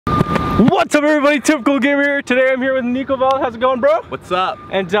What's up, everybody? Typical Gamer here. Today I'm here with Nico Val. How's it going, bro? What's up?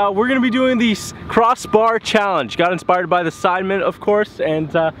 And we're gonna be doing the crossbar challenge. Got inspired by the Sidemen, of course,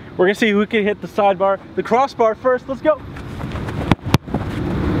 and we're gonna see who can hit the crossbar first. Let's go.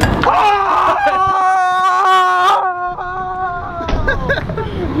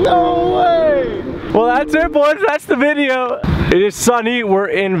 No way! Well, that's it, boys. That's the video. It is sunny. We're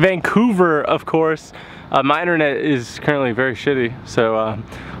in Vancouver, of course. My internet is currently very shitty, so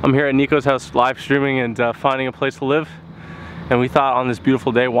I'm here at Nico's house live streaming and finding a place to live. And we thought on this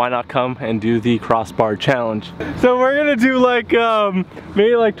beautiful day, why not come and do the crossbar challenge? So we're gonna do like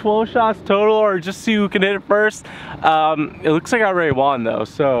maybe like 12 shots total, or just see who can hit it first. It looks like I already won though,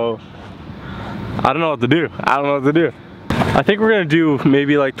 so I don't know what to do. I think we're gonna do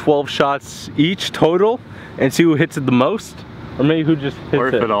maybe like 12 shots each total and see who hits it the most, or maybe who just hits it. Or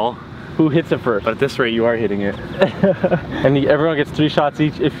if at all. Who hits it first. But at this rate, you are hitting it. And everyone gets 3 shots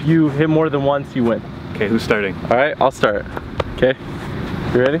each. If you hit more than once, you win. Okay, who's starting? All right, I'll start. Okay,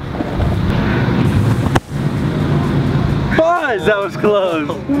 you ready? Buzz, that was close.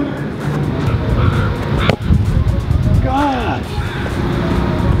 Gosh.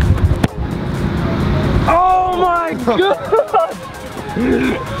 Oh my God.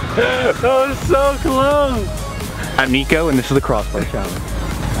 That was so close. I'm Nico, and this is the crossbar challenge.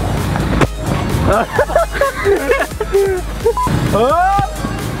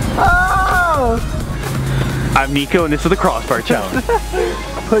 I'm Nico, and this is the crossbar challenge.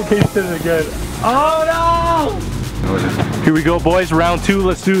 Like he did it again. Oh no! Here we go, boys. Round 2.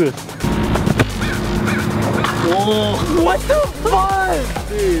 Let's do this. Whoa. What the fuck,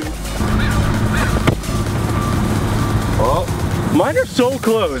 dude? Oh, mine are so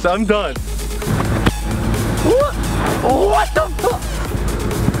close. I'm done. What the fuck?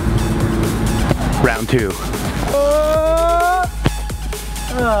 Round 2.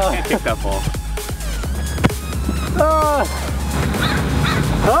 Can't kick that ball.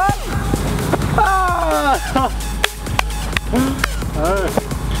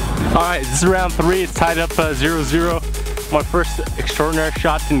 Alright, this is round 3. It's tied up 0-0. My first extraordinary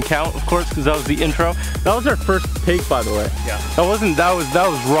shot didn't count, of course, because that was the intro. That was our first take, by the way. Yeah. That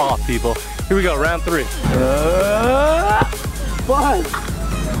was raw, people. Here we go, round 3. Fun.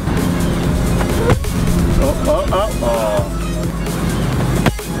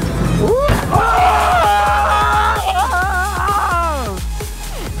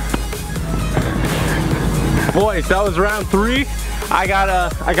 Boys, that was round 3. I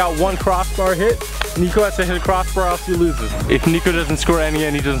got 1 crossbar hit. Nico has to hit a crossbar, else he loses. If Nico doesn't score any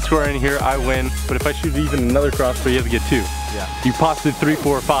and he doesn't score any here, I win. But if I shoot even another crossbar, you have to get 2. Yeah. You possibly 3,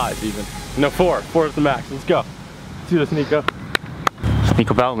 4, 5 even. No, 4. 4 is the max. Let's go. Let's do this, Nico. It's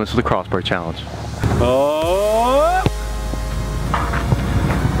Nico Val, and this is the crossbar challenge. Oh!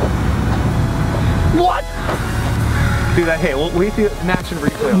 What? See that hit? We'll wait the match and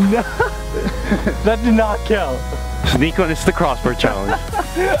replay. No. That did not count. It's Nico, and this is the crossbar challenge.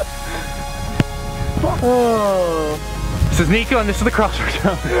 Oh. This is Nico, and this is the crossbar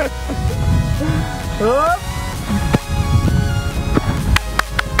challenge.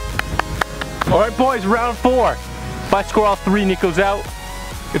 Alright, boys, round 4. If I score all 3, Nico's out.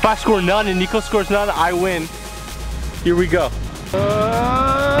 If I score none and Nico scores none, I win. Here we go.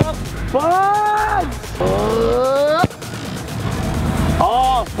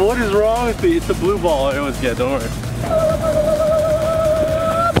 Oh, what is wrong with me? It's a blue ball I always get, don't worry.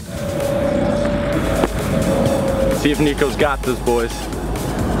 See if Nico's got this, boys.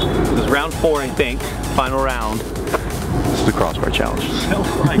 This is round 4, I think. Final round. This is the crossbar challenge.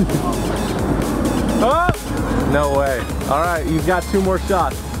 Oh! No way. Alright, you've got 2 more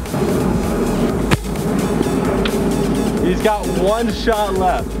shots. He's got 1 shot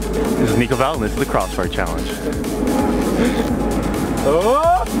left. This is Nico Val, and this is the crossbar challenge.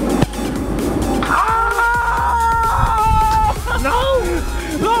 Oh! Ah! No!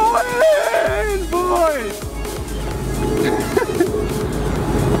 No way, boys!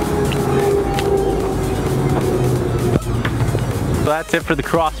 So that's it for the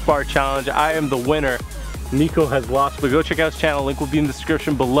crossbar challenge. I am the winner. Nico has lost, but go check out his channel. Link will be in the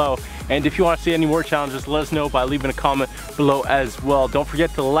description below. And if you want to see any more challenges, let us know by leaving a comment below as well. Don't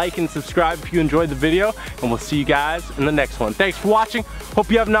forget to like and subscribe if you enjoyed the video, and we'll see you guys in the next one. Thanks for watching. Hope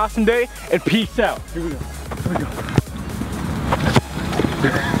you have an awesome day, and peace out. Here we go. Here we go.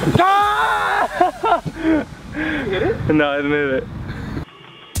 Ah! You hit it? No, I didn't hit it.